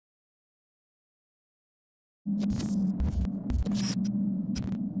What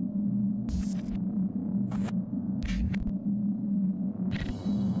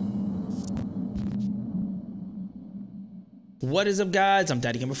is up, guys? I'm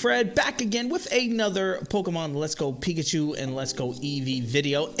Daddy Gamer Fred, back again with another Pokemon Let's Go Pikachu and Let's Go Eevee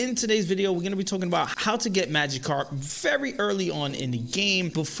video. In today's video, we're going to be talking about how to get Magikarp very early on in the game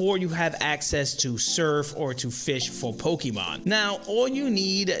before you have access to surf or to fish for Pokemon. Now, all you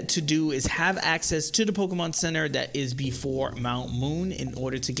need to do is have access to the Pokemon Center that is before Mount Moon in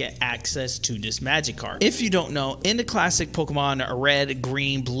order to get access to this Magikarp. If you don't know, in the classic Pokemon Red,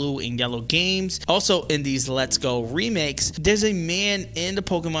 Green, Blue, and Yellow games, also in these Let's Go remakes, there's a man in the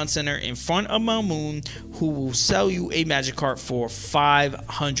Pokemon Center in front of Mount Moon who will sell you a Magikarp for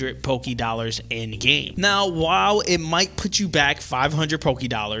 500 Poké-Dollars in the game. Now, while it might put you back 500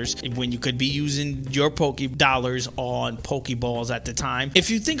 Poké-Dollars when you could be using your Poké-Dollars on Pokeballs at the time, if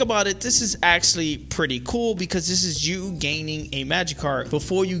you think about it, this is actually pretty cool because this is you gaining a Magikarp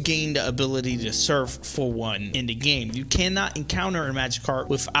before you gain the ability to surf for one in the game. You cannot encounter a Magikarp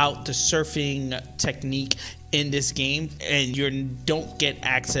without the surfing technique in this game, and you don't get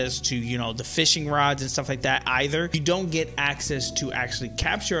access to, you know, the fishing rods and stuff like that either. You don't get access to actually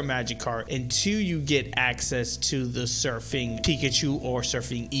capture a Magikarp until you get access to the surfing Pikachu or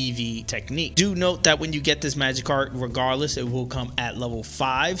surfing Eevee technique. Do note that when you get this Magikarp, regardless, it will come at level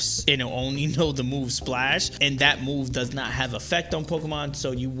 5 and it'll only know the move Splash, and that move does not have effect on Pokemon,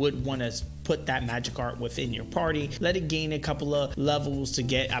 so you would want to put that Magikarp within your party. Let it gain a couple of levels to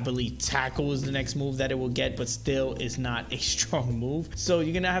get, I believe Tackle is the next move that it will get, but still is not a strong move. So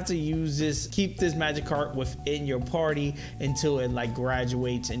you're gonna have to use this, keep this Magikarp within your party until it like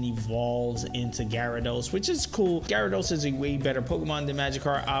graduates and evolves into Gyarados, which is cool. Gyarados is a way better Pokemon than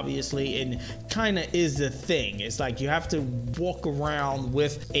Magikarp, obviously, and kind of is the thing. It's like you have to walk around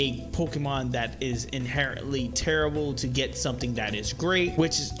with a Pokemon that is inherently terrible to get something that is great,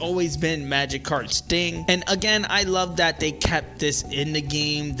 which has always been Magikarp's thing. And again, I love that they kept this in the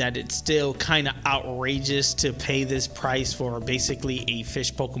game, that it's still kind of outrageous to pay this price for basically a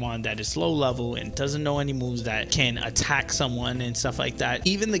fish Pokemon that is low level and doesn't know any moves that can attack someone and stuff like that.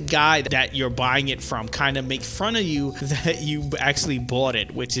 Even the guy that you're buying it from kind of make fun of you that you actually bought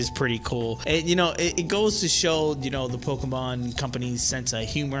it, which is pretty cool. And you know, it goes to show, you know, the Pokemon company's sense of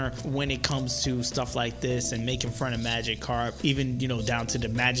humor when it comes to stuff like this and making fun of Magikarp, even, you know, down to the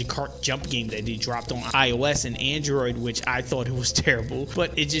Magikarp jump game that they dropped on iOS and Android, which I thought it was terrible,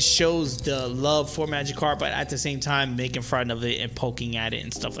 but it just shows the love for Magikarp, but at the same time making fun of it and poking at it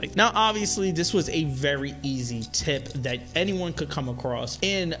and stuff like that. Now, obviously, this was a very easy tip that anyone could come across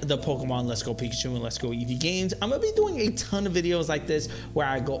in the Pokemon Let's Go Pikachu and Let's Go Eevee games. I'm gonna be doing a ton of videos like this where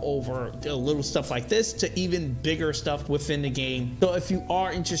I go over a little stuff like this to even bigger stuff within the game. So if you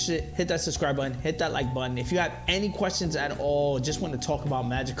are interested, hit that subscribe button, hit that like button. If you have any questions at all, just want to talk about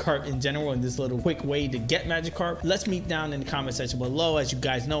Magikarp in general and this little quick way to get Magikarp, let's meet down in the comment section below. As you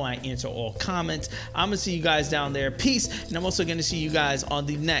guys know, I answer all comments. I'm gonna see you guys down there. Peace. And I'm also gonna see you guys on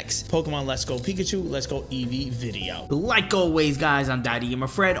the next Pokemon Let's Go Pikachu, Let's Go Eevee video. Like always, guys, I'm Daddy Gamer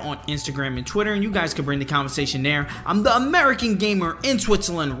Fred on Instagram and Twitter, and you guys can bring the conversation there. I'm the American Gamer in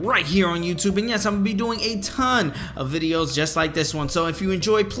Switzerland right here on YouTube, and yes, I'm gonna be doing a ton of videos just like this one. So if you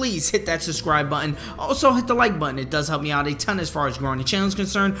enjoy, please hit that subscribe button. Also hit the like button. It does help me out a ton as far as growing the channel is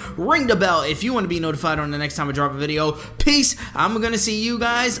concerned. Ring the bell if you want to be notified on the next time I drop a video. Peace. I'm gonna see you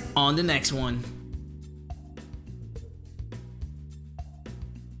guys on the next one.